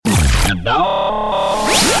And now,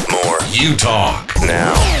 more You Talk.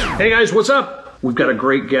 Now. Hey guys, what's up? We've got a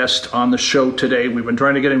great guest on the show today. We've been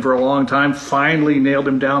trying to get him for a long time. Finally nailed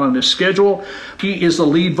him down on his schedule. He is the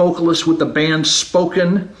lead vocalist with the band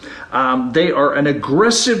Spoken. They are an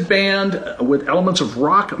aggressive band with elements of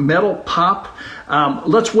rock, metal, pop.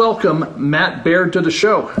 Let's welcome Matt Baird to the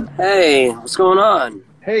show. Hey, what's going on?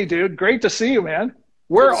 Hey, dude. Great to see you, man.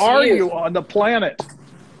 Where are you on the planet?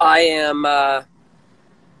 I am,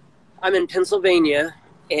 I'm in Pennsylvania,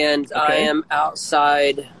 and I am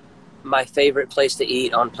outside my favorite place to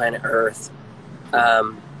eat on planet Earth.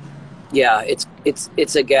 Yeah,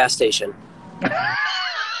 it's a gas station.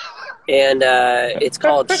 And it's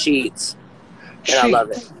called Sheets, and I love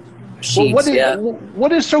it. Sheets,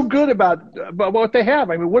 what is so good about what they have?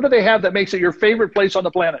 I mean, what do they have that makes it your favorite place on the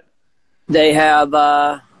planet? They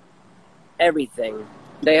have everything.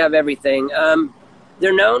 They have everything.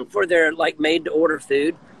 They're known for their made-to-order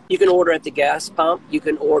food. You can order at the gas pump. You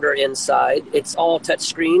can order inside. It's all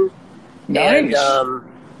touchscreen. Nice. And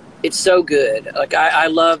it's so good. Like I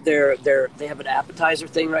love they have an appetizer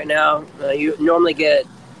thing right now. You normally get,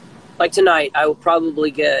 like tonight, I will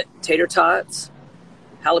probably get tater tots,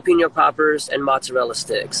 jalapeno poppers, and mozzarella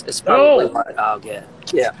sticks. It's probably what I'll get.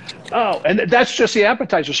 Yeah. Oh, and that's just the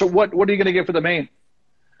appetizer. So what are you going to get for the main?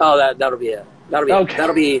 Oh, that'll be it. That'll be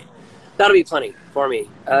okay. That'll be plenty for me.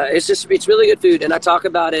 It's really good food, and I talk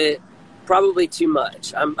about it probably too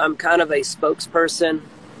much. I'm kind of a spokesperson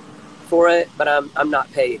for it, but I'm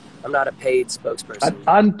not paid. I'm not a paid spokesperson. An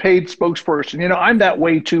unpaid spokesperson. You know, I'm that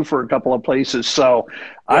way too for a couple of places. So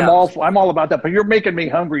I'm all about that. But you're making me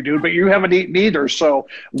hungry, dude. But you haven't eaten either. So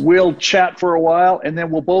we'll chat for a while, and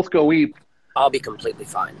then we'll both go eat. I'll be completely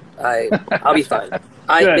fine. I'll be fine.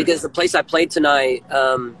 Because the place I played tonight,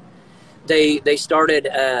 they started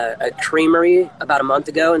a creamery about a month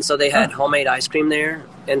ago, and so they had homemade ice cream there,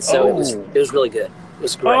 and so it was really good. It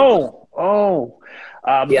was great.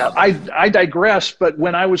 I digress, but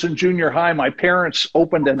when I was in junior high, my parents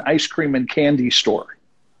opened an ice cream and candy store.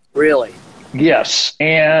 Really? Yes,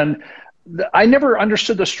 and I never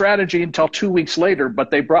understood the strategy until 2 weeks later,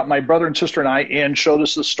 but they brought my brother and sister and I in, showed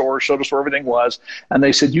us the store, showed us where everything was, and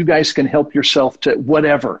they said, you guys can help yourself to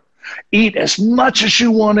whatever. Eat as much as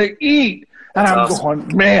you want to eat. And I'm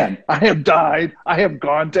going, man, I have died. I have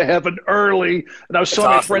gone to heaven early. And I was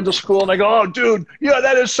telling my friends at school, and I go, oh, dude, yeah,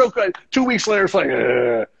 that is so good. 2 weeks later, it's like,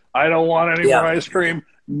 I don't want any more ice cream,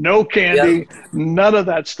 no candy, none of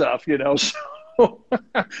that stuff, you know. So,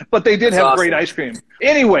 but they did have great ice cream.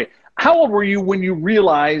 Anyway, how old were you when you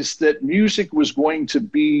realized that music was going to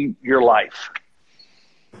be your life?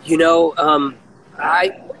 You know,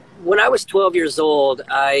 when I was 12 years old,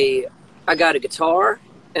 I got a guitar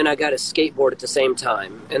and I got a skateboard at the same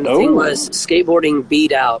time. And the thing was, skateboarding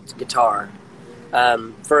beat out guitar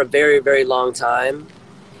for a very, very long time.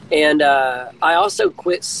 And I also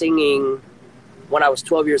quit singing when I was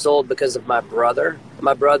 12 years old because of my brother.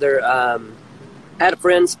 My brother had a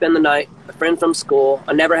friend spend the night, a friend from school.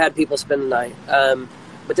 I never had people spend the night.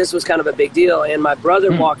 But this was kind of a big deal. And my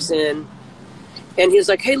brother walks in, and he was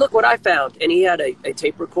like, hey, look what I found. And he had a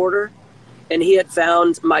tape recorder, and he had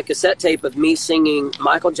found my cassette tape of me singing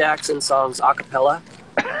Michael Jackson songs a cappella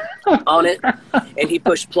on it. And he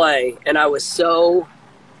pushed play. And I was so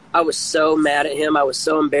mad at him. I was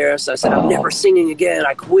so embarrassed. I said, I'm never singing again.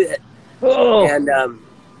 I quit. And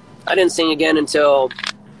I didn't sing again until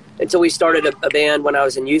we started a band when I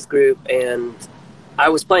was in youth group. And I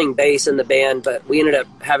was playing bass in the band, but we ended up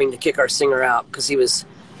having to kick our singer out because he was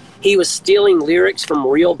stealing lyrics from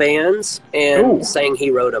real bands and saying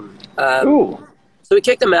he wrote them. So we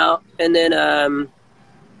kicked him out, and then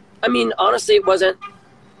I mean, honestly, it wasn't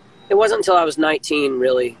until I was 19,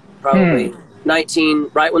 really, probably 19,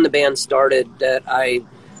 right when the band started, that I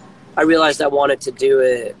realized I wanted to do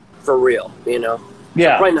it for real, you know.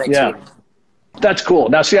 Yeah, so probably 19. Yeah. That's cool.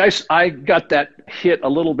 Now, see, I got that hit a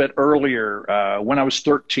little bit earlier when I was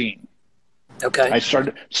 13. Okay. I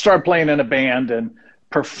started playing in a band and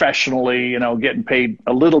professionally, you know, getting paid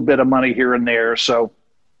a little bit of money here and there. So,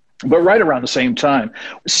 but right around the same time.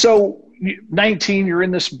 So 19, you're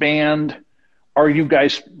in this band. Are you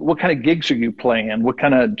guys, what kind of gigs are you playing? What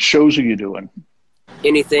kind of shows are you doing?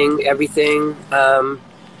 Anything, everything.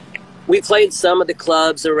 We played some of the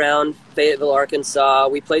clubs around Fayetteville, Arkansas.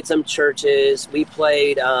 We played some churches. We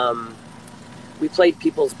played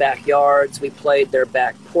people's backyards. We played their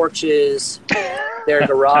back porches, their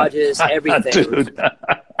garages, everything. Dude.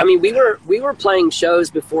 I mean, we were playing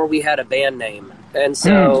shows before we had a band name. And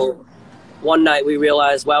so one night we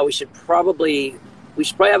realized, wow, we should probably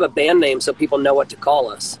have a band name so people know what to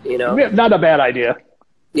call us, you know? Not a bad idea.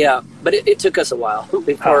 Yeah, but it took us a while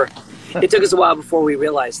before. It took us a while before we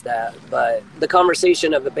realized that, but the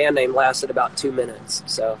conversation of the band name lasted about 2 minutes.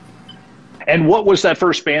 So. And what was that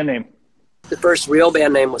first band name? The first real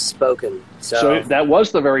band name was Spoken. So that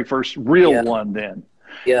was the very first real one then.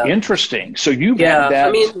 Yeah. Interesting. So you've had that.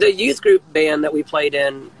 I mean, the youth group band that we played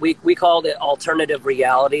in, we called it Alternative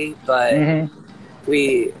Reality, but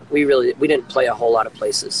we didn't play a whole lot of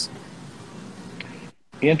places.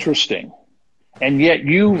 Interesting. And yet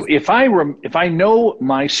if I know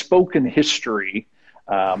my Spoken history,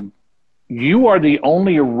 you are the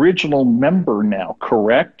only original member now,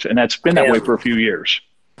 correct? And that's been that way for a few years.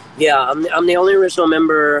 Yeah, I'm the only original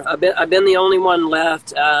member. I've been the only one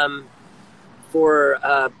left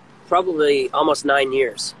for probably almost 9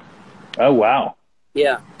 years. Oh wow!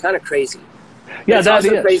 Yeah, kind of crazy. Yeah, it's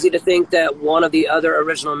also crazy to think that one of the other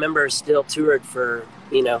original members still toured for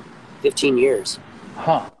 15 years.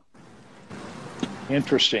 Huh.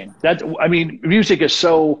 Interesting. Music is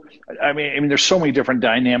so. I mean, there's so many different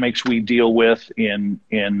dynamics we deal with in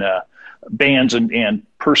bands and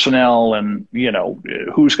personnel, and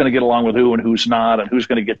who's going to get along with who and who's not, and who's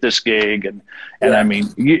going to get this gig, and I mean,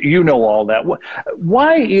 you know all that.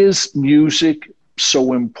 Why is music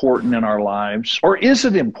so important in our lives, or is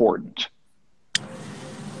it important?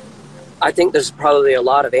 I think there's probably a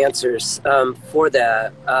lot of answers for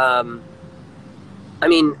that. I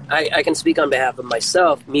mean, I can speak on behalf of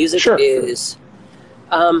myself. Music is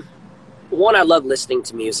one. I love listening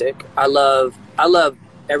to music. I love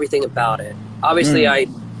everything about it. Obviously,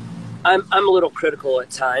 I'm a little critical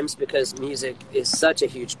at times because music is such a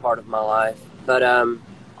huge part of my life. But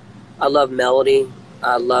I love melody.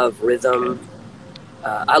 I love rhythm.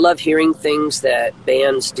 I love hearing things that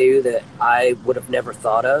bands do that I would have never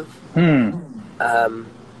thought of.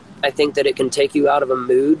 I think that it can take you out of a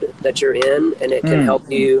mood that you're in, and it can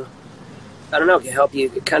help you. I don't know. It can help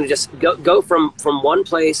you kind of just go from one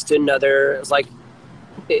place to another. It's like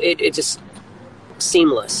it just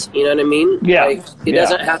seamless. You know what I mean? Yeah. Like, it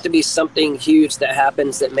doesn't have to be something huge that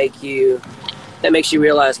happens that makes you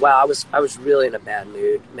realize, wow, I was really in a bad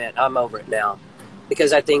mood. Man, I'm over it now.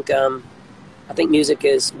 Because I think music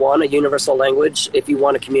is a universal language. If you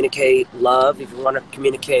want to communicate love, if you want to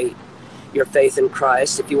communicate your faith in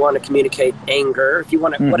Christ, if you want to communicate anger, if you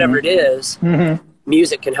want to, whatever it is,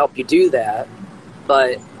 music can help you do that.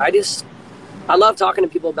 But I love talking to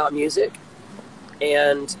people about music,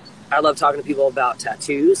 and I love talking to people about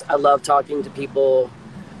tattoos. I love talking to people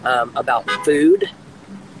about food.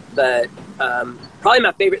 But probably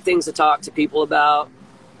my favorite things to talk to people about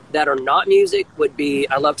that are not music would be,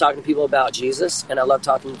 I love talking to people about Jesus, and I love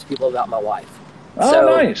talking to people about my wife. Oh,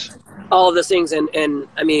 nice. All of those things. And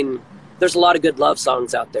I mean, there's a lot of good love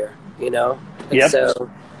songs out there, And so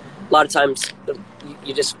a lot of times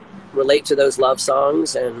you just relate to those love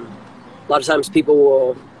songs, and a lot of times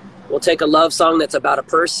people will take a love song that's about a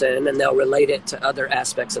person and they'll relate it to other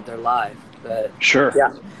aspects of their life. But sure.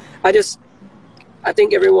 Yeah. I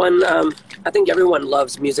think everyone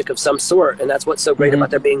loves music of some sort, and that's what's so great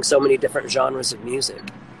about there being so many different genres of music.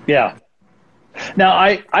 Yeah. Now,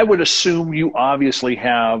 I would assume you obviously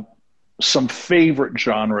have some favorite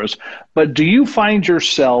genres, but do you find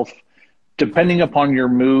yourself, depending upon your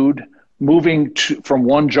mood, moving from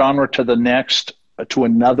one genre to the next, to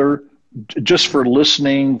another, just for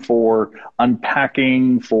listening, for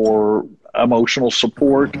unpacking, for emotional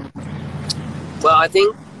support? Well, I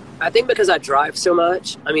think because I drive so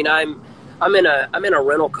much. I mean, I'm in a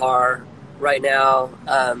rental car right now,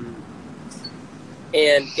 and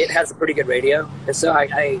it has a pretty good radio, and so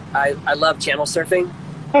I love channel surfing.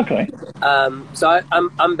 Okay. So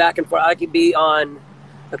I'm back and forth. I could be on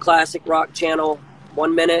a classic rock channel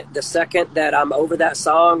 1 minute. The second that I'm over that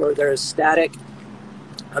song or there's static,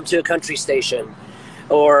 I'm to a country station.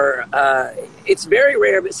 Or it's very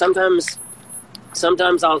rare, but sometimes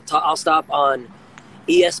I'll stop on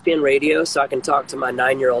ESPN radio so I can talk to my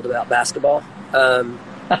 9-year-old about basketball.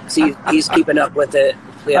 So he's keeping up with it,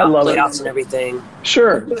 playoffs and everything.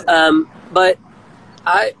 Sure. But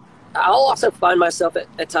I'll also find myself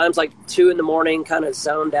at times like 2 a.m, kind of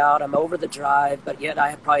zoned out. I'm over the drive, but yet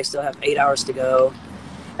I probably still have 8 hours to go.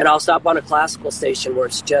 And I'll stop on a classical station where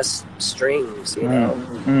it's just strings, But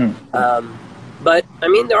I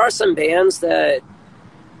mean, there are some bands that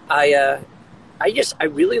I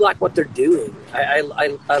really like what they're doing. I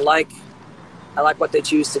like what they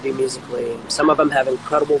choose to do musically. Some of them have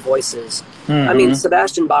incredible voices. I mean,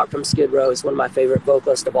 Sebastian Bach from Skid Row is one of my favorite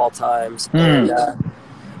vocalists of all times. And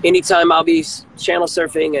anytime I'll be channel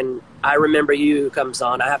surfing and I Remember You comes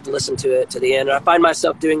on, I have to listen to it to the end. And I find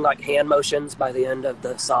myself doing like hand motions by the end of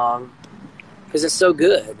the song because it's so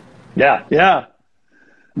good. Yeah.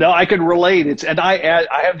 No, I can relate.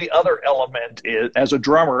 I have the other element as a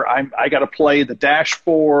drummer. I got to play the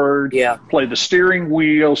dashboard, play the steering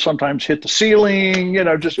wheel, sometimes hit the ceiling.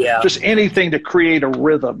 Just anything to create a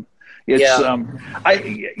rhythm.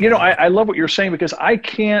 I love what you're saying, because I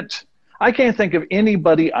can't think of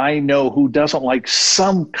anybody I know who doesn't like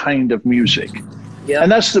some kind of music. Yeah.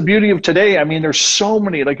 And that's the beauty of today. I mean, there's so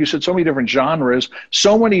many, like you said, so many different genres,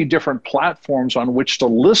 so many different platforms on which to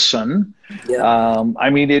listen. Yeah.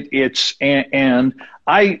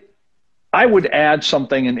 I would add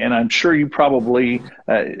something, and I'm sure you probably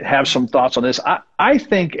have some thoughts on this. I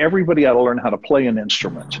think everybody ought to learn how to play an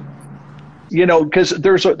instrument. Because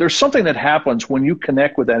there's something that happens when you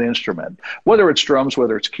connect with that instrument, whether it's drums,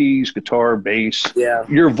 whether it's keys, guitar, bass. Yeah.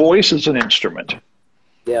 Your voice is an instrument.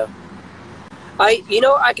 Yeah.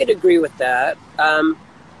 I could agree with that.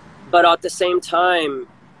 But at the same time,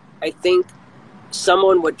 I think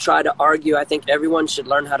someone would try to argue, I think everyone should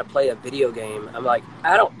learn how to play a video game. I'm like,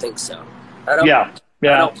 I don't think so. I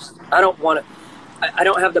don't want to. I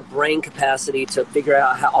don't have the brain capacity to figure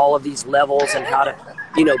out how all of these levels and how to,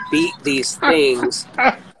 beat these things.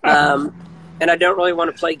 And I don't really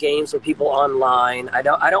want to play games with people online. I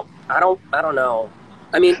don't know.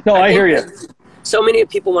 I mean, no, I hear you. So many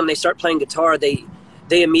people, when they start playing guitar, they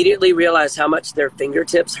immediately realize how much their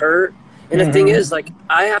fingertips hurt. And the thing is, like,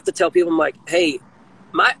 I have to tell people, I'm like, hey,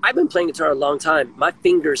 I've been playing guitar a long time. My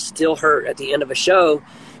fingers still hurt at the end of a show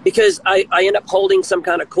because I end up holding some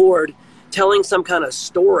kind of chord, telling some kind of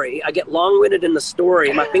story. I get long-winded in the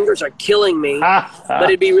story. My fingers are killing me, but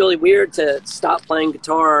it'd be really weird to stop playing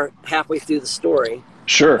guitar halfway through the story.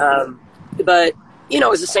 Sure. But,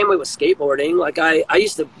 it's the same way with skateboarding. Like I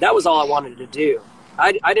used to, that was all I wanted to do.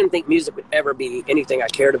 I didn't think music would ever be anything I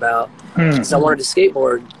cared about. So I wanted to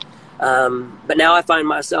skateboard. But now I find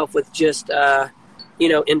myself with just,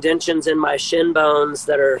 indentions in my shin bones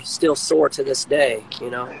that are still sore to this day,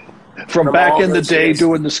 From back in the day years.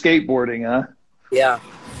 Doing the skateboarding, huh? Yeah.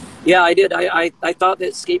 Yeah, I did. I thought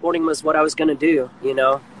that skateboarding was what I was going to do,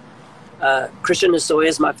 Christian Hosoi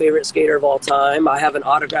is my favorite skater of all time. I have an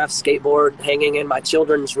autographed skateboard hanging in my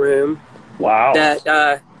children's room. Wow.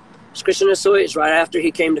 That Christian Hosoi is right after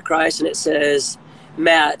he came to Christ, and it says,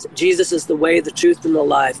 Matt, Jesus is the way, the truth, and the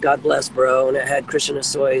life. God bless, bro. And it had Christian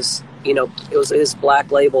Hossoi's, it was his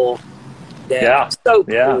black label. Yeah. So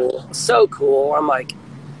cool. Yeah. So cool. I'm like,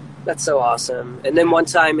 that's so awesome. And then one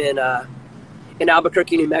time in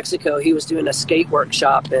Albuquerque, New Mexico, he was doing a skate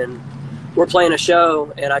workshop, and we're playing a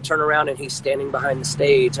show, and I turn around and he's standing behind the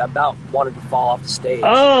stage. I about wanted to fall off the stage.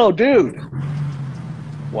 Oh, dude.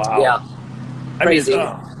 Wow. Yeah. Crazy.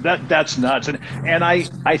 That's nuts. And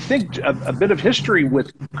I think a bit of history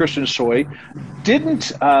with Christian Hosoi.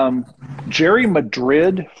 Didn't Jerry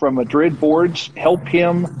Madrid from Madrid Boards help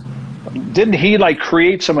him? Didn't he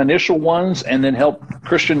create some initial ones and then help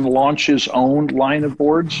Christian launch his own line of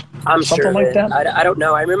boards? I'm something sure like that. I don't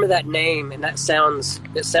know. I remember that name, and it sounds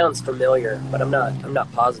familiar, but I'm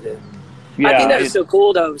not positive. Yeah, I think that is so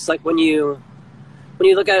cool though. It's like when you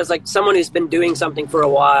look at it as like someone who's been doing something for a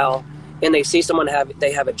while, and they see someone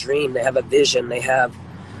they have a dream, they have a vision, they have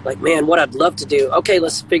like, man, what I'd love to do. Okay,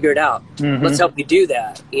 let's figure it out. Let's help you do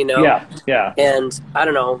that. Yeah, yeah. And I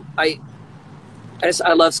don't know. I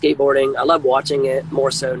love skateboarding. I love watching it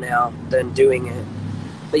more so now than doing it.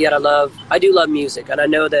 But yet I do love music, and I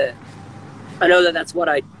know that that's what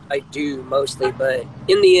I do mostly. But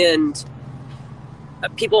in the end,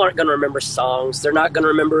 people aren't going to remember songs. They're not going to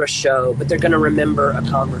remember a show, but they're going to remember a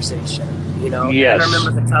conversation. Yes. They're going to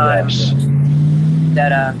remember the time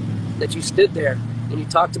that you stood there and you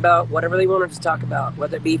talked about whatever they wanted to talk about,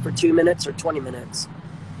 whether it be for 2 minutes or 20 minutes.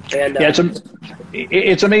 And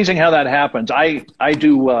it's amazing how that happens. I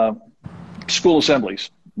do school assemblies,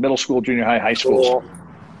 middle school, junior high, high schools. Cool.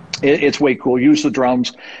 It's way cool. Use the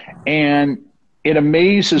drums. And it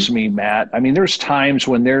amazes me, Matt. I mean, there's times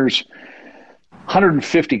when there's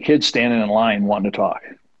 150 kids standing in line wanting to talk.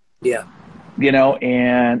 Yeah.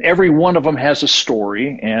 And every one of them has a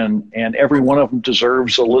story, and every one of them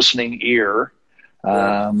deserves a listening ear.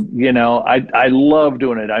 Yeah. I love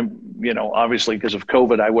doing it. I'm, obviously because of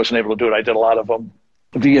COVID, I wasn't able to do it. I did a lot of them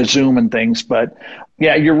via Zoom and things, but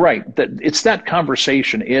yeah, you're right. That it's that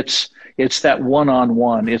conversation. It's that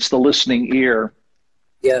one-on-one. It's the listening ear.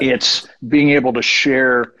 Yeah. It's being able to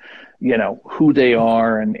share, who they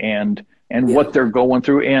are and what they're going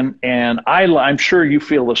through. And I'm sure you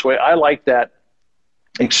feel this way. I like that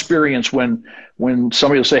experience when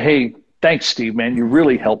somebody will say, hey, thanks, Steve, man, you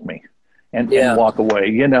really helped me. and walk away.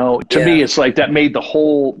 You know, to me, it's like that made the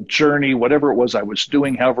whole journey, whatever it was I was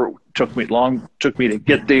doing, however it took me to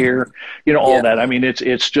get there, you know, all that. I mean,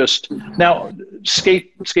 it's just now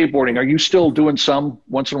skateboarding. Are you still doing some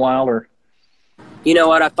once in a while, or? You know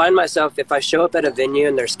what? I find myself, if I show up at a venue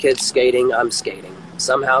and there's kids skating, I'm skating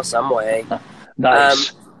somehow, some way.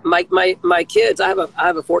 Nice. My kids, I have a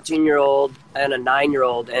 14-year-old and a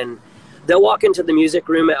 9-year-old, and they'll walk into the music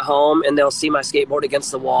room at home and they'll see my skateboard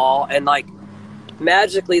against the wall, and like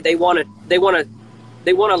magically they want to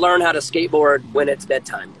learn how to skateboard when it's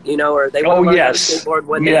bedtime, you know, or they want to learn how to skateboard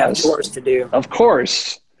when they have chores to do. Of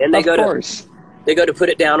course. And they go to put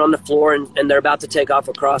it down on the floor, and they're about to take off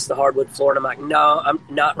across the hardwood floor, and I'm like, no, I'm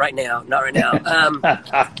not right now.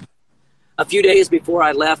 A few days before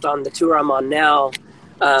I left on the tour I'm on now,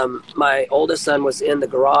 my oldest son was in the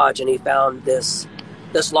garage, and he found this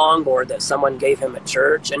longboard that someone gave him at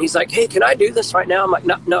church, and he's like, hey, can I do this right now? I'm like,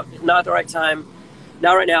 no, not at the right time.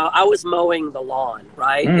 Not right now. I was mowing the lawn,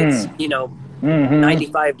 right? It's, you know,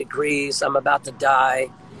 95 degrees. I'm about to die.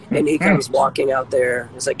 And he comes walking out there.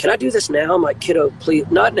 He's like, can I do this now? I'm like, kiddo, please,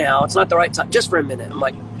 not now. It's not the right time. Just for a minute. I'm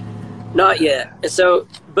like, not yet. And so,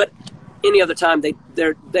 but any other time, they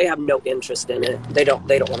have no interest in it. They don't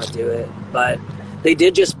want to do it. But they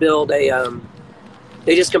did just build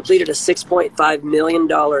they just completed a $6.5 million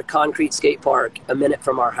concrete skate park a minute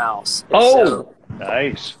from our house. And so,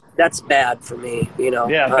 nice. That's bad for me, you know.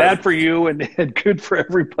 Yeah, bad for you and good for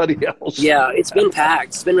everybody else. Yeah, it's been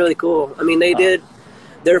packed. It's been really cool. I mean, they did.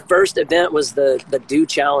 Their first event was the Do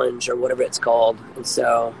Challenge or whatever it's called. And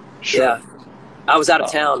so, I was out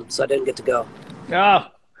of town, so I didn't get to go. Oh,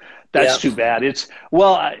 that's too bad.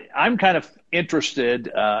 I'm kind of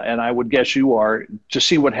interested, and I would guess you are, to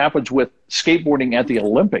see what happens with skateboarding at the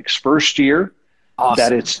Olympics first year.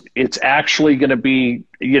 Awesome. That it's actually going to be,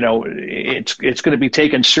 you know, it's going to be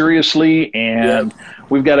taken seriously. And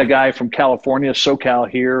we've got a guy from California, SoCal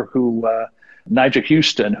here, who Nigel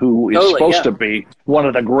Houston, who is supposed to be one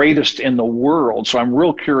of the greatest in the world. So I'm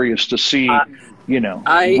real curious to see,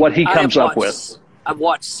 what he comes up with. I've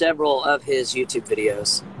watched several of his YouTube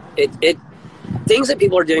videos. It things that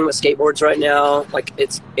people are doing with skateboards right now, like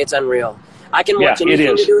it's unreal. I can watch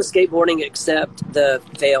anything to do with skateboarding except the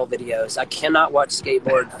fail videos. I cannot watch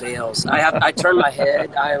skateboard fails. I turn my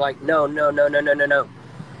head. I like no.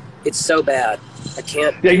 It's so bad. I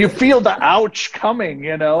can't. Yeah, you feel the ouch coming.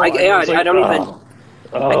 You know. I don't even.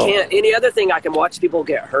 I can't. Any other thing I can watch people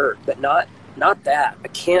get hurt, but not that. I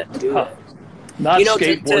can't do it. Not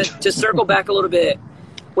skateboard. To circle back a little bit,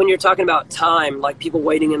 when you're talking about time, like people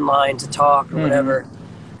waiting in line to talk or whatever,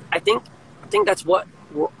 I think that's what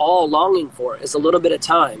we're all longing for, is a little bit of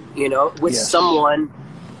time, with someone,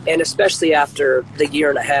 and especially after the year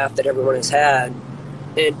and a half that everyone has had.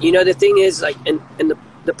 And, the thing is, like, and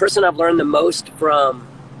the person I've learned the most from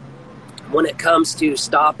when it comes to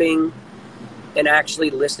stopping and actually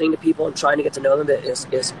listening to people and trying to get to know them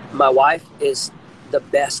is my wife is the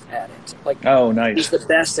best at it. Like, oh, nice. She's the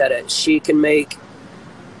best at it. She can make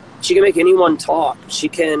anyone talk.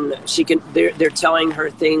 They're telling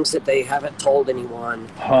her things that they haven't told anyone.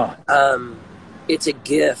 It's a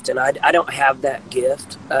gift, and I don't have that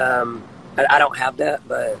gift. I don't have that,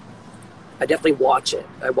 but I definitely watch it.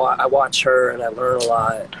 I watch her, and I learn a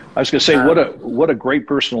lot. I was going to say, what a great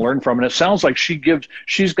person to learn from. And it sounds like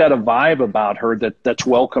she's got a vibe about her that's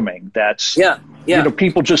welcoming. That's,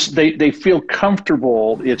 people just, they feel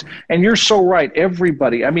comfortable. And you're so right.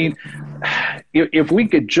 Everybody, I mean, if we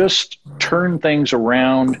could just turn things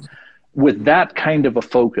around with that kind of a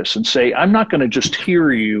focus and say, I'm not going to just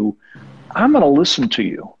hear you, I'm going to listen to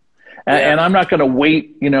you. And I'm not going to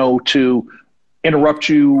wait, to interrupt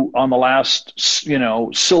you on the last,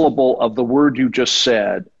 syllable of the word you just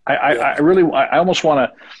said. I almost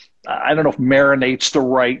want to, I don't know if marinate's the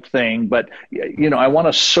right thing, but, I want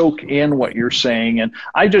to soak in what you're saying. And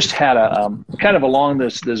I just had a kind of along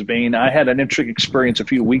this vein, I had an interesting experience a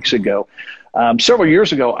few weeks ago. Several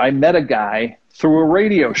years ago, I met a guy through a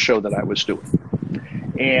radio show that I was doing.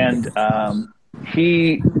 And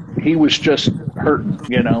he was just hurting,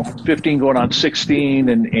 15 going on 16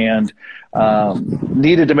 and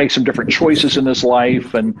needed to make some different choices in his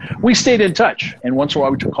life. And we stayed in touch. And once in a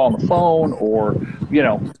while we would call on the phone or,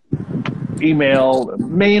 email,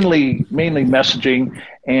 mainly messaging,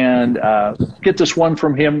 and get this one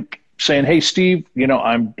from him saying, hey, Steve,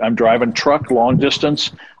 I'm driving truck long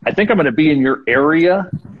distance. I think I'm going to be in your area.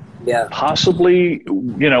 Yeah. Possibly,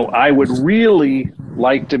 I would really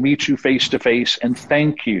like to meet you face to face and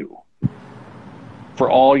thank you for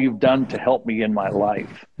all you've done to help me in my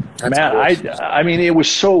life. That's cool. I mean, it was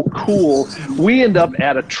so cool. We end up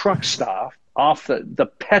at a truck stop off the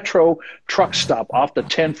Petro truck stop off the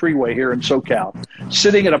 10 freeway here in SoCal,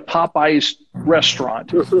 sitting at a Popeyes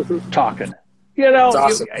restaurant talking.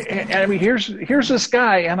 Awesome. I mean, here's this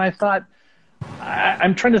guy, and I thought,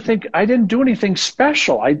 I'm trying to think. I didn't do anything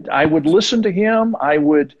special. I would listen to him. I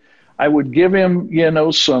would give him,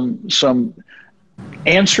 some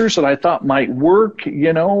answers that I thought might work.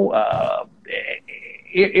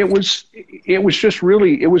 It was just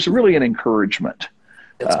really, it was really an encouragement.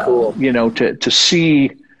 That's cool. To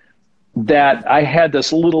see that I had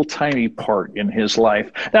this little tiny part in his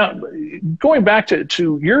life. Now, going back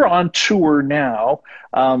to you're on tour now.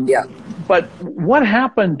 Yeah. But what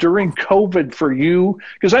happened during COVID for you?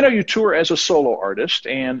 Because I know you tour as a solo artist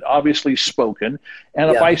and obviously spoken.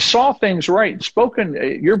 And if I saw things right,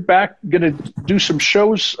 spoken, you're back going to do some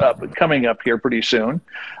shows coming up here pretty soon.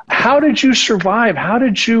 How did you survive? How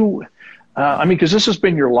did you, because this has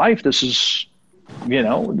been your life. This is,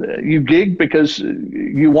 you gig because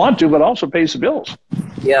you want to, but also pays the bills.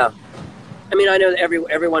 Yeah. I mean, I know that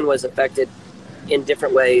everyone was affected in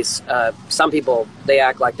different ways. Some people, they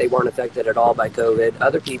act like they weren't affected at all by COVID.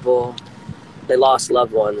 Other people, they lost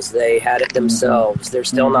loved ones. They had it themselves. They're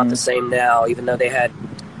still not the same now, even though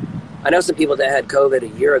I know some people that had COVID a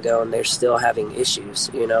year ago and they're still having issues,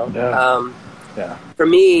 For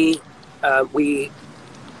me, I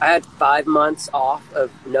had 5 months off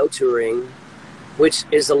of no touring, which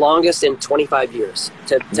is the longest in 25 years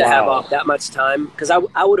to have off that much time. Because I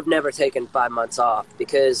would have never taken 5 months off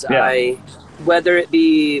because whether it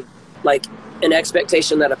be like an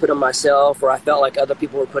expectation that I put on myself or I felt like other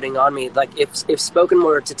people were putting on me, like if spoken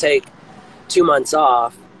were to take 2 months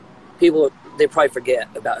off, they probably forget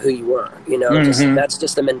about who you were, that's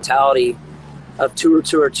just the mentality of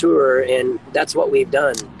tour. And that's what we've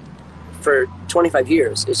done for 25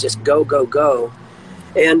 years. It's just go, go, go.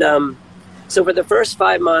 And, so for the first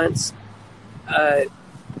 5 months,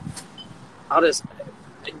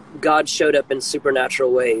 God showed up in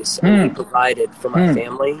supernatural ways and He provided for my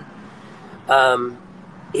family.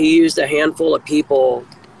 He used a handful of people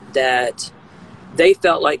that they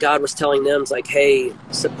felt like God was telling them, like, hey,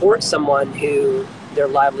 support someone who their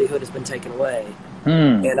livelihood has been taken away.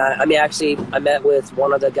 And I met with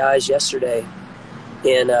one of the guys yesterday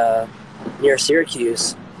in near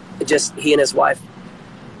Syracuse. He and his wife,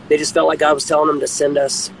 they just felt like God was telling them to send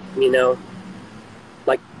us,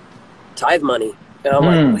 like tithe money. And I'm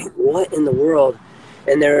like, wait, what in the world?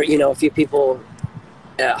 And there are, a few people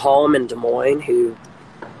at home in Des Moines who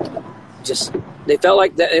they felt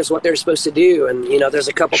like that is what they're supposed to do. And, there's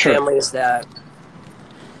a couple families that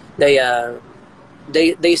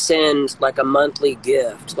they send like a monthly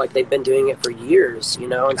gift, like they've been doing it for years,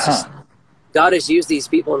 and it's just, God has used these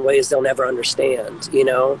people in ways they'll never understand,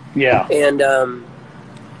 Yeah. And,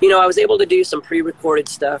 I was able to do some pre-recorded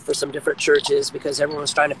stuff for some different churches because everyone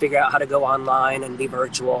was trying to figure out how to go online and be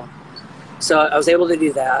virtual. So I was able to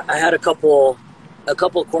do that. I had a couple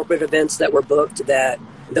corporate events that were booked that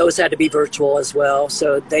those had to be virtual as well.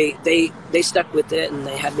 So they stuck with it and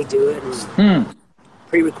they had me do it and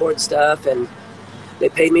pre-record stuff and they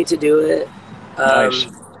paid me to do it. Nice.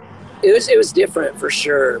 It was different for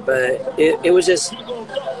sure, but it was just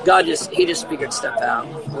God he just figured stuff out,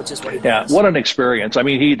 which is what He does. Yeah, what an experience. I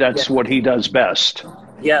mean, that's what He does best.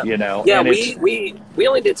 Yeah, Yeah, we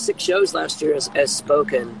only did 6 shows last year as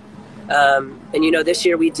spoken, and this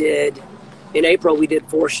year in April we did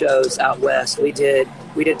 4 shows out west. We did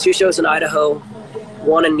 2 shows in Idaho,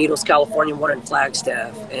 1 in Needles, California, 1 in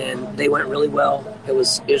Flagstaff, and they went really well. It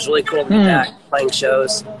was really cool to be back playing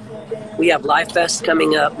shows. We have Live Fest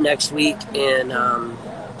coming up next week in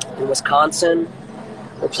Wisconsin.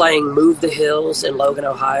 We're playing Move the Hills in Logan,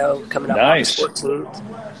 Ohio, coming up August 14th.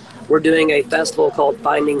 We're doing a festival called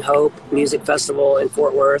Finding Hope Music Festival in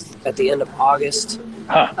Fort Worth at the end of August.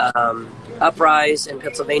 Uprise in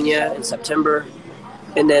Pennsylvania in September.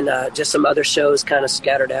 And then just some other shows kind of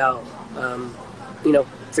scattered out,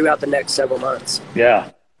 throughout the next several months.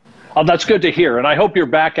 Yeah. Oh, that's good to hear. And I hope you're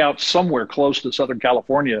back out somewhere close to Southern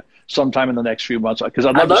California sometime in the next few months, because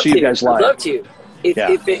I'd love to see you guys live. I'd love to.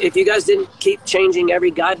 If you guys didn't keep changing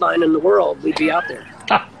every guideline in the world, we'd be out there.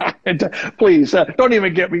 Please, don't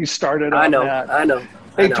even get me started on that. I know.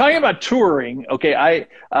 Hey, talking about touring, okay,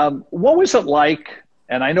 what was it like,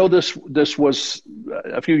 and I know this was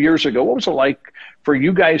a few years ago, what was it like for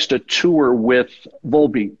you guys to tour with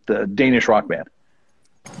Volbeat, the Danish rock band,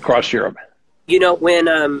 across Europe?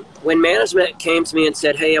 When management came to me and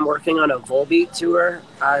said, hey, I'm working on a Volbeat tour,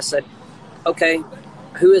 I said, okay,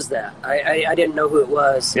 who is that? I didn't know who it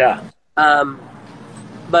was. Yeah.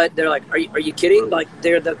 But they're like, are you kidding? Like,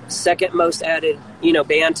 they're the second most added,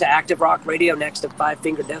 band to Active Rock Radio next to Five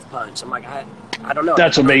Finger Death Punch. I'm like, I don't know.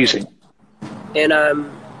 That's amazing. And,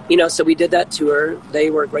 so we did that tour. They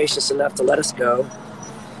were gracious enough to let us go.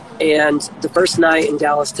 And the first night in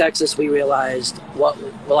Dallas, Texas, we realized,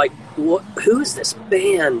 who is this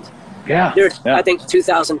band? Yeah. I think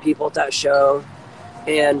 2,000 people at that show.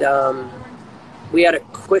 And we had a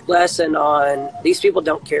quick lesson on, these people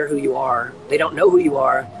don't care who you are. They don't know who you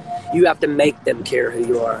are. You have to make them care who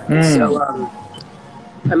you are. So,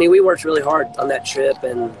 we worked really hard on that trip.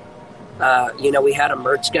 And, we had a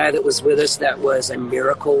merch guy that was with us that was a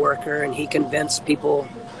miracle worker, and he convinced people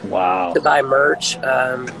to buy merch.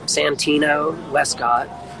 Santino Westcott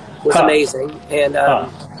was amazing. And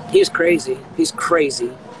he was crazy. He's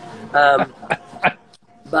crazy. But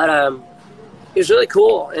it was really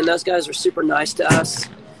cool, and those guys were super nice to us.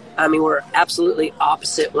 We're absolutely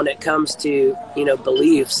opposite when it comes to,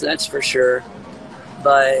 beliefs, that's for sure.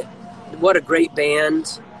 But what a great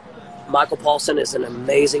band. Michael Paulson is an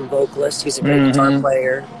amazing vocalist. He's a great guitar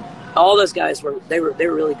player. All those guys were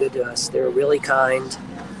really good to us. They were really kind.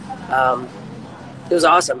 It was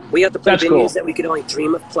awesome. We had to play venues that we could only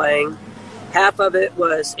dream of playing. Half of it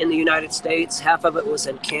was in the United States. Half of it was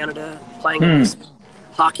in Canada, playing in these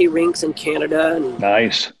hockey rinks in Canada. And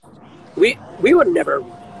nice. We would never,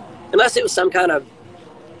 unless it was some kind of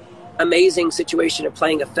amazing situation of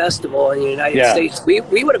playing a festival in the United States, we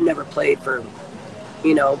would have never played for,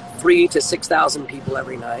 3,000 to 6,000 people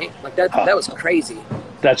every night. Like that was crazy.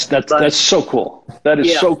 That's so cool. That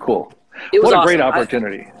is so cool. It was what a awesome. great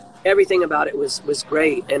opportunity. Everything about it was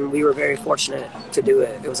great, and we were very fortunate to do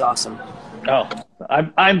it. It was awesome. Oh,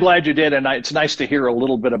 I'm glad you did, and it's nice to hear a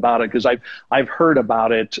little bit about it, because I've heard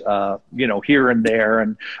about it, here and there.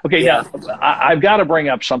 And now I've got to bring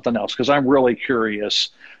up something else, because I'm really curious.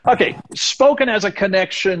 Okay, Spoken as a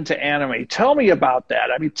connection to anime. Tell me about that.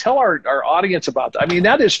 Tell our audience about that.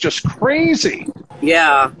 That is just crazy.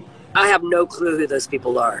 Yeah, I have no clue who those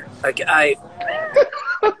people are. Like I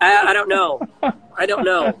don't know. I don't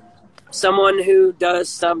know. Someone who does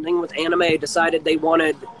something with anime decided they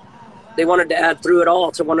wanted to add Through It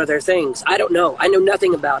All to one of their things. I don't know. I know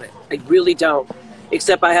nothing about it. I really don't.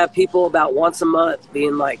 Except I have people about once a month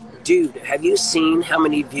being like, dude, have you seen how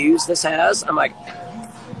many views this has? I'm like,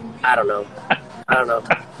 I don't know.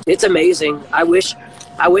 It's amazing. I wish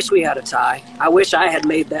we had a tie. I wish I had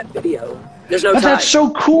made that video. There's no tie. That's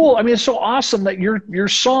so cool. It's so awesome that your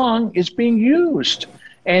song is being used.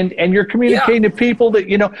 And you're communicating to people that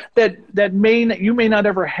you may not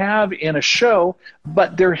ever have in a show,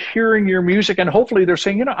 but they're hearing your music, and hopefully they're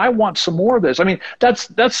saying, I want some more of this.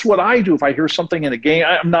 That's what I do if I hear something in a game.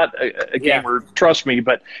 I'm not a gamer, trust me,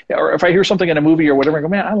 or if I hear something in a movie or whatever, I go,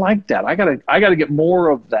 man, I like that. I gotta get more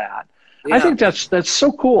of that. Yeah. I think that's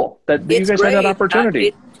so cool that you guys had that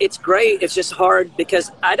opportunity. It's great. It's just hard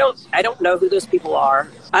because I don't know who those people are.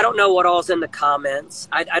 I don't know what all's in the comments.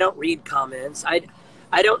 I don't read comments.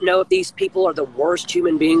 I don't know if these people are the worst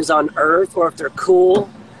human beings on earth or if they're cool.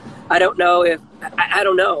 I don't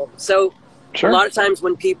know. So a lot of times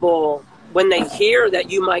when they hear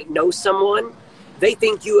that you might know someone, they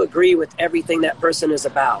think you agree with everything that person is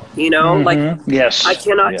about, Yes. I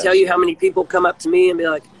cannot tell you how many people come up to me and be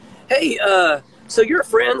like, hey, so you're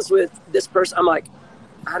friends with this person? I'm like,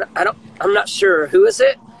 I'm not sure. Who is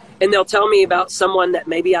it? And they'll tell me about someone that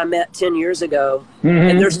maybe I met 10 years ago,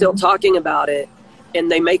 and they're still talking about it. And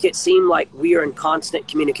they make it seem like we are in constant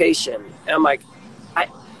communication. And I'm like,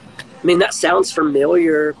 that sounds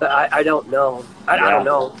familiar, but I don't know. I don't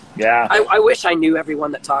know. Yeah. I wish I knew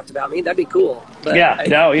everyone that talked about me. That'd be cool. But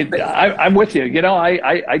I'm with you.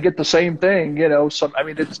 I get the same thing,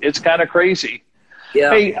 it's kind of crazy.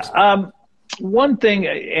 Yeah. Hey, one thing,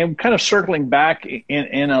 and kind of circling back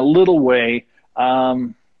in a little way,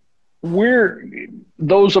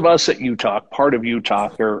 those of us at Utah, part of Utah,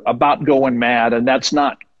 are about going mad, and that's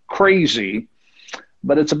not crazy,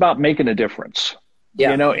 but it's about making a difference.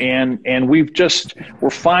 Yeah. And we're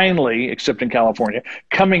finally, except in California,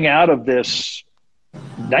 coming out of this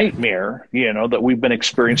nightmare, that we've been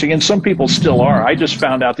experiencing, and some people still are. I just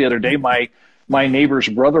found out the other day my neighbor's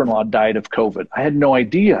brother-in-law died of COVID. I had no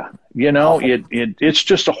idea. It's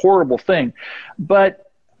just a horrible thing. But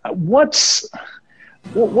what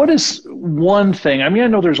is one thing? I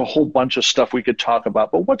know there's a whole bunch of stuff we could talk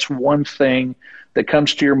about, but what's one thing that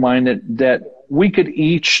comes to your mind that we could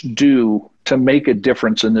each do to make a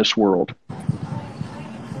difference in this world?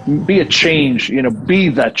 Be a change, be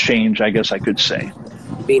that change, I guess I could say.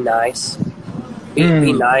 Be nice.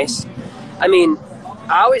 Be nice. I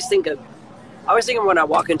always think of when I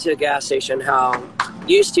walk into a gas station how,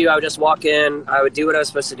 used to, I would just walk in, I would do what I was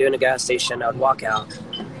supposed to do in a gas station, I would walk out.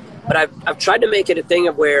 But I've tried to make it a thing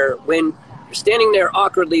of where when you're standing there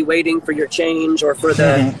awkwardly waiting for your change or for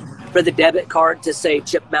the debit card to say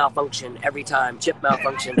chip malfunction every time, chip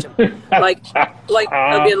malfunction, like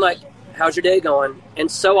I've been like, how's your day going? And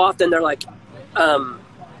so often they're like,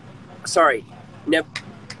 sorry,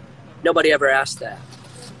 nobody ever asked that.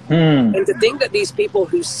 And to think that these people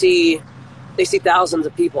who see thousands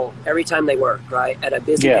of people every time they work, right, at a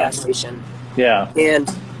busy gas station. Yeah. And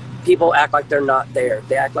people act like they're not there.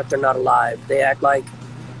 They act like they're not alive. They act like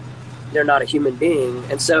they're not a human being.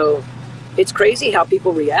 And so it's crazy how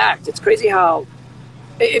people react. It's crazy how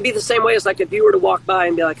it'd be the same way as like if you were to walk by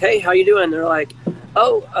and be like, hey, how you doing? They're like,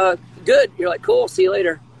 oh, good. You're like, cool. See you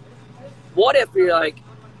later. What if you're like,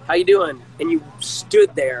 how you doing? And you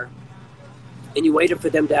stood there and you waited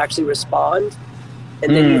for them to actually respond.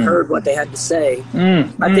 And then you heard what they had to say.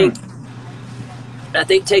 I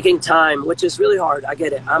think taking time, which is really hard. I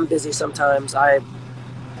get it. I'm busy sometimes.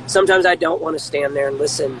 Sometimes I don't want to stand there and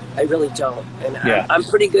listen. I really don't. And I'm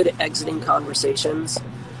pretty good at exiting conversations.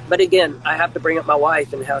 But again, I have to bring up my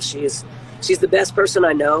wife and how she's the best person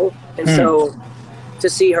I know. And so to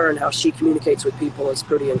see her and how she communicates with people is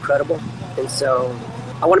pretty incredible. And so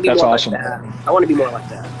I want to be more like that. I want to be more like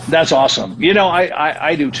that. That's awesome. You know,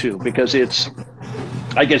 I do too, because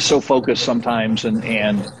I get so focused sometimes and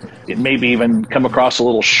it maybe even come across a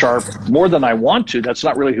little sharp more than I want to. That's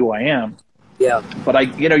not really who I am. Yeah.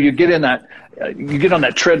 But you get on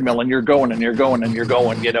that treadmill and you're going and you're going and you're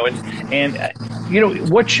going, you know, and you know,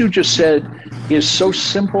 what you just said is so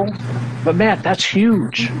simple, but Matt, that's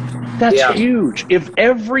huge. That's huge. If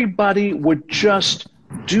everybody would just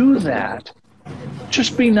do that,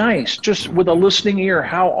 just be nice, just with a listening ear.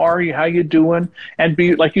 How are you? How you doing? And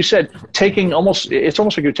be, like you said, it's almost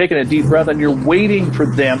like you're taking a deep breath and you're waiting for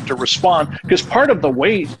them to respond. Because part of the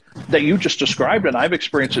wait that you just described, and I've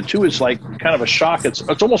experienced it too, is like kind of a shock. It's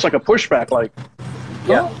almost like a pushback, like,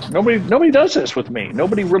 nobody does this with me.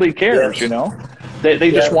 Nobody really cares, you know.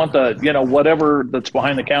 They just want the, you know, whatever that's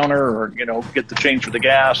behind the counter, or, you know, get the change for the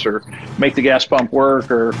gas, or make the gas pump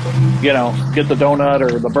work, or, you know, get the donut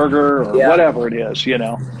or the burger or whatever it is, you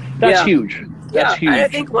know. That's huge. That's huge. I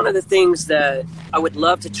think one of the things that I would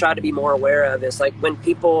love to try to be more aware of is like when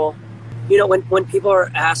people, you know, when people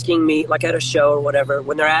are asking me, like at a show or whatever,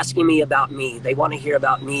 when they're asking me about me, they want to hear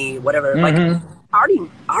about me, whatever, like, I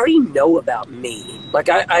already know about me. Like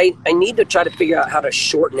I need to try to figure out how to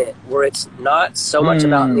shorten it where it's not so much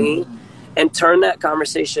about me and turn that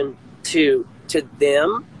conversation to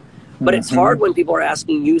them. But it's hard when people are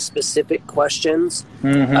asking you specific questions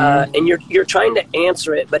and you're trying to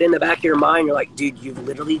answer it, but in the back of your mind, you're like, dude, you've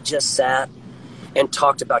literally just sat and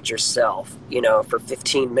talked about yourself, you know, for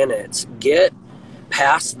 15 minutes. Get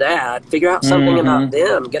past that, figure out something about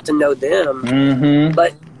them, get to know them.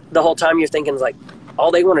 But the whole time you're thinking like,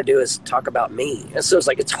 all they want to do is talk about me. And so it's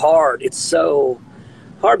like, it's hard. It's so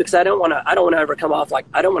hard because I don't want to ever come off like,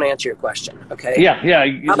 I don't want to answer your question. Okay. Yeah.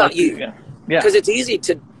 How about you? Yeah. Because it's easy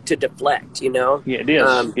to deflect, you know? Yeah, it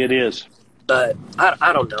is. It is. But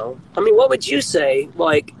I don't know. I mean, what would you say,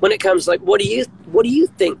 like, when it comes, like, what do you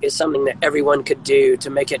think is something that everyone could do to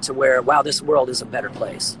make it to where, wow, this world is a better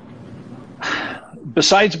place?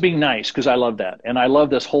 Besides being nice, because I love that. And I love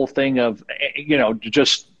this whole thing of, you know,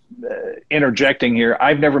 just interjecting here.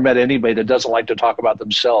 I've never met anybody that doesn't like to talk about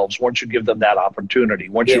themselves once you give them that opportunity,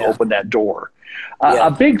 once you open that door.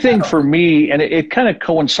 A big thing for me, and it kind of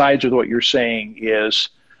coincides with what you're saying, is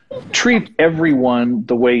treat everyone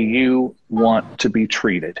the way you want to be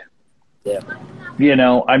treated. Yeah. You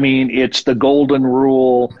know, I mean, it's the golden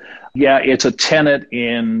rule. Yeah, it's a tenet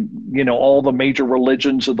in, you know, all the major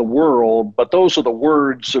religions of the world, but those are the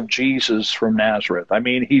words of Jesus from Nazareth. I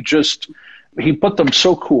mean, he put them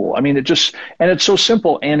so cool. I mean, and it's so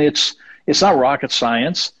simple, and it's not rocket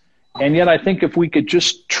science. And yet I think if we could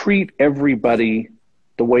just treat everybody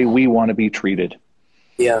the way we want to be treated.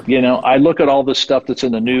 Yeah. You know, I look at all this stuff that's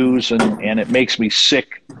in the news and it makes me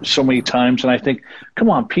sick so many times. And I think, come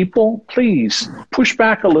on, people, please push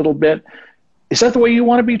back a little bit. Is that the way you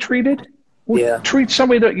want to be treated? Yeah. Treat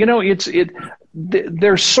somebody that, you know,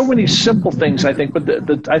 there's so many simple things, I think,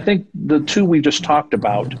 but I think the two we just talked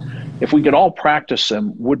about, if we could all practice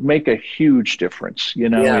them, would make a huge difference. You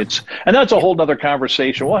know, and that's a whole nother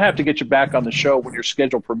conversation. We'll have to get you back on the show when your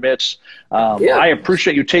schedule permits. I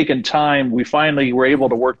appreciate you taking time. We finally were able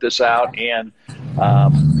to work this out, and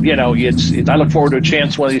you know, I look forward to a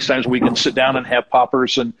chance one of these times we can sit down and have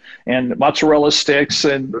poppers and mozzarella sticks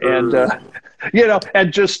and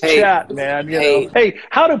and just chat, man. Hey,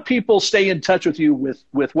 how do people stay in touch with you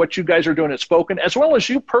with what you guys are doing at Spoken, as well as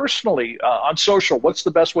you personally on social? What's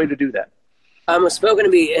the best way to do that? Spoken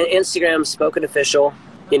to be Instagram, Spoken Official.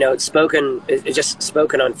 It's Spoken. It's just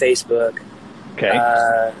Spoken on Facebook.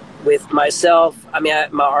 Okay. With myself, my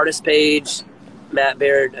artist page, Matt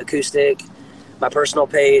Baird Acoustic. My personal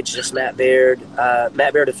page, just Matt Baird.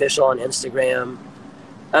 Matt Baird Official on Instagram.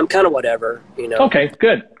 I'm kind of whatever, Okay,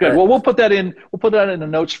 good. Well, we'll put that in. We'll put that in the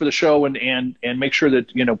notes for the show, and make sure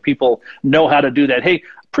that people know how to do that. Hey,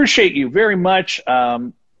 appreciate you very much.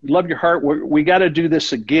 Love your heart. We got to do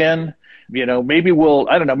this again. Maybe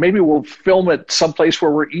we'll film it someplace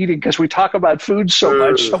where we're eating, because we talk about food so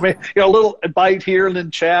much. So a little bite here and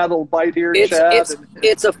then chat, a little bite here and chat.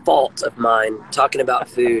 It's a fault of mine talking about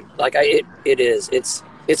food. Like it is.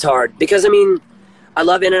 It's hard because I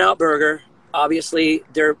love In-N-Out Burger. Obviously,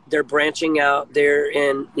 they're branching out. They're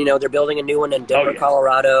building a new one in Denver,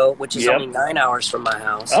 Colorado, which is only 9 hours from my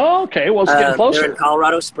house. Oh, okay. Well, it's getting closer. They're in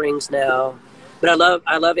Colorado Springs now, but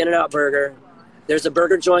I love In-N-Out Burger. There's a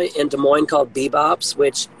burger joint in Des Moines called Bebop's,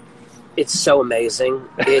 which it's so amazing.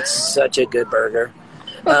 It's such a good burger.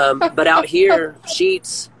 But out here,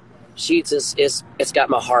 Sheetz is it's got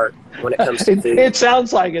my heart when it comes to food. It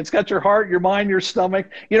sounds like it's got your heart, your mind, your stomach.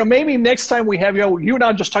 Maybe next time we have you and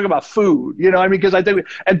I just talk about food. Because I think,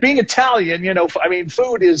 and being Italian,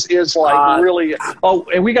 food is like really. Oh,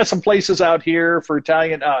 and we got some places out here for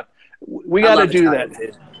Italian. We got to do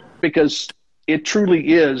that because it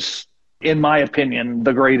truly is, in my opinion,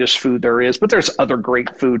 the greatest food there is. But there's other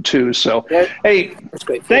great food too. So, hey,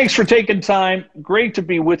 thanks for taking time. Great to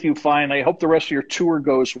be with you finally. I hope the rest of your tour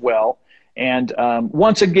goes well. And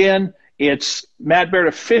once again, it's Matt Baird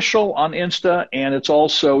Official on Insta, and it's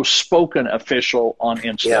also Spoken Official on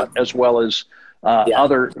Insta, as well as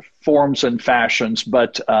other forms and fashions.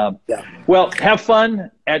 But, well, have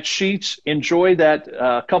fun at Sheetz. Enjoy that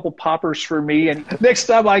couple poppers for me. And next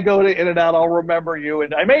time I go to In-N-Out, I'll remember you.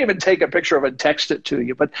 And I may even take a picture of it and text it to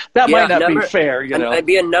you. But that might not be fair, I'd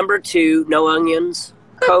be a number 2, no onions.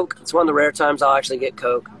 Coke. It's one of the rare times I'll actually get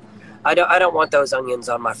Coke. I don't want those onions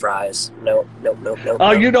on my fries. No.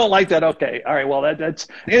 Oh, you don't like that? Okay. All right. Well, that's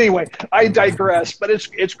anyway. I digress. But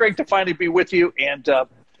it's great to finally be with you. And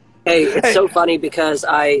it's so funny because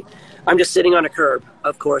I'm just sitting on a curb,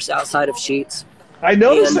 of course, outside of Sheetz. I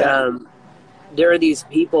noticed that. There are these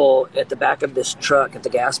people at the back of this truck at the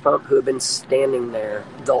gas pump who have been standing there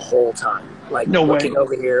the whole time, looking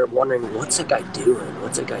over here, wondering, what's that guy doing?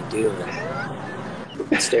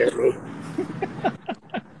 They stare at me.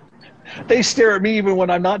 They stare at me even when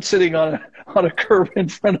I'm not sitting on a curb in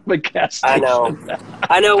front of a gas station.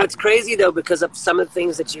 I know. It's crazy though, because of some of the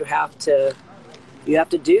things that you have to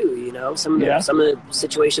do. Some of the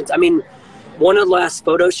situations. One of the last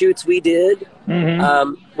photo shoots we did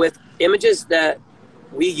with images that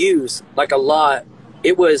we use a lot.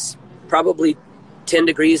 It was probably 10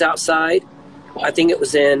 degrees outside. I think it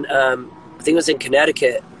was in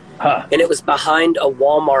Connecticut. And it was behind a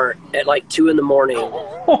Walmart at 2 a.m.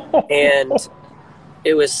 And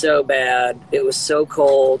it was so bad. It was so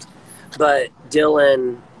cold. But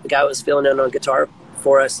Dylan, the guy who was filling in on guitar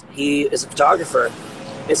for us, he is a photographer.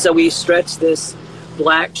 And so we stretched this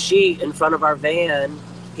black sheet in front of our van.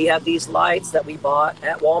 He had these lights that we bought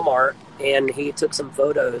at Walmart, and he took some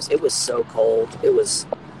photos. It was so cold. It was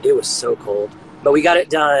so cold. But we got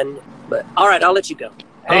it done. But all right, I'll let you go.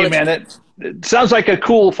 Hey, man, it sounds like a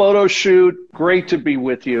cool photo shoot. Great to be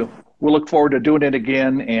with you. We'll look forward to doing it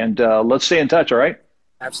again, and let's stay in touch, all right?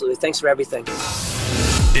 Absolutely. Thanks for everything.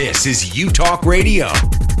 This is U Talk Radio.